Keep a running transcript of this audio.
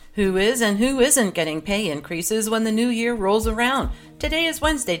Who is and who isn't getting pay increases when the new year rolls around? Today is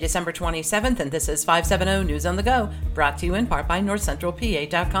Wednesday, December 27th, and this is 570 News on the Go, brought to you in part by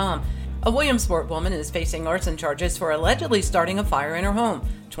NorthCentralPA.com. A Williamsport woman is facing arson charges for allegedly starting a fire in her home.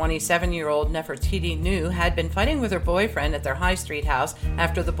 27-year-old Nefertiti New had been fighting with her boyfriend at their High Street house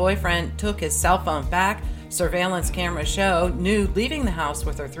after the boyfriend took his cell phone back. Surveillance cameras show New leaving the house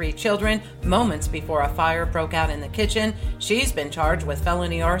with her 3 children moments before a fire broke out in the kitchen. She's been charged with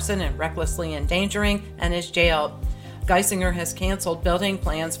felony arson and recklessly endangering and is jailed. Geisinger has canceled building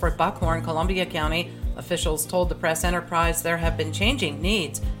plans for Buckhorn, Columbia County. Officials told the Press Enterprise there have been changing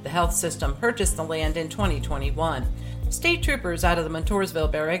needs. The health system purchased the land in 2021. State troopers out of the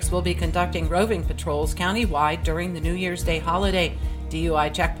Montoursville barracks will be conducting roving patrols countywide during the New Year's Day holiday.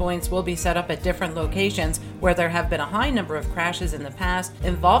 DUI checkpoints will be set up at different locations where there have been a high number of crashes in the past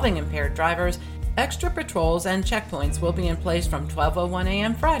involving impaired drivers. Extra patrols and checkpoints will be in place from 12:01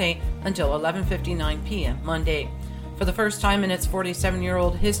 a.m. Friday until 11:59 p.m. Monday. For the first time in its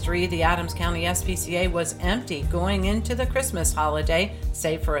 47-year-old history, the Adams County SPCA was empty going into the Christmas holiday,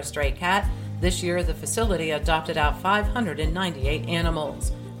 save for a stray cat. This year, the facility adopted out 598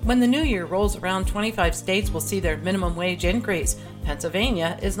 animals. When the new year rolls around, 25 states will see their minimum wage increase.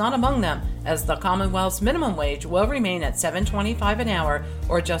 Pennsylvania is not among them, as the Commonwealth's minimum wage will remain at $7.25 an hour,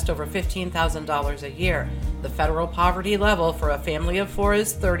 or just over $15,000 a year. The federal poverty level for a family of 4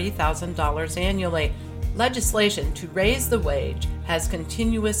 is $30,000 annually. Legislation to raise the wage has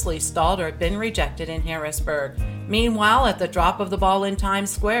continuously stalled or been rejected in Harrisburg. Meanwhile, at the drop of the ball in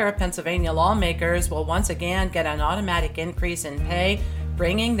Times Square, Pennsylvania lawmakers will once again get an automatic increase in pay,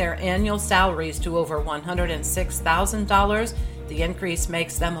 bringing their annual salaries to over $106,000. The increase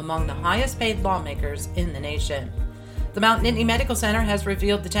makes them among the highest paid lawmakers in the nation. The Mount Nittany Medical Center has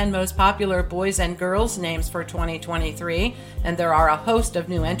revealed the 10 most popular boys and girls names for 2023, and there are a host of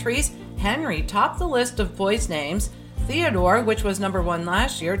new entries. Henry topped the list of boys' names. Theodore, which was number 1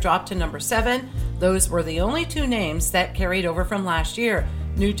 last year, dropped to number 7. Those were the only 2 names that carried over from last year.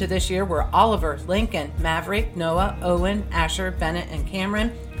 New to this year were Oliver, Lincoln, Maverick, Noah, Owen, Asher, Bennett, and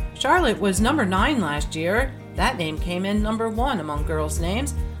Cameron. Charlotte was number 9 last year. That name came in number 1 among girls'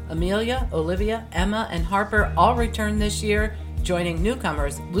 names. Amelia, Olivia, Emma, and Harper all returned this year, joining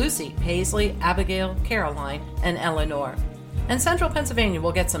newcomers Lucy, Paisley, Abigail, Caroline, and Eleanor. And Central Pennsylvania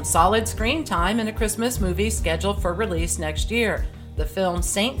will get some solid screen time in a Christmas movie scheduled for release next year. The film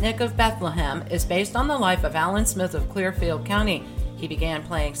St. Nick of Bethlehem is based on the life of Alan Smith of Clearfield County. He began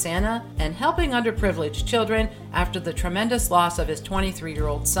playing Santa and helping underprivileged children after the tremendous loss of his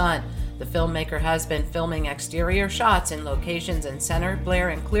 23-year-old son. The filmmaker has been filming exterior shots in locations in Center, Blair,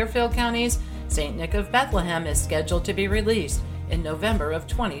 and Clearfield counties. St. Nick of Bethlehem is scheduled to be released in November of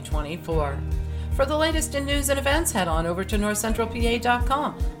 2024. For the latest in news and events, head on over to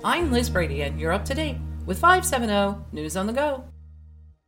NorthCentralPA.com. I'm Liz Brady, and you're up to date with 570 News on the Go.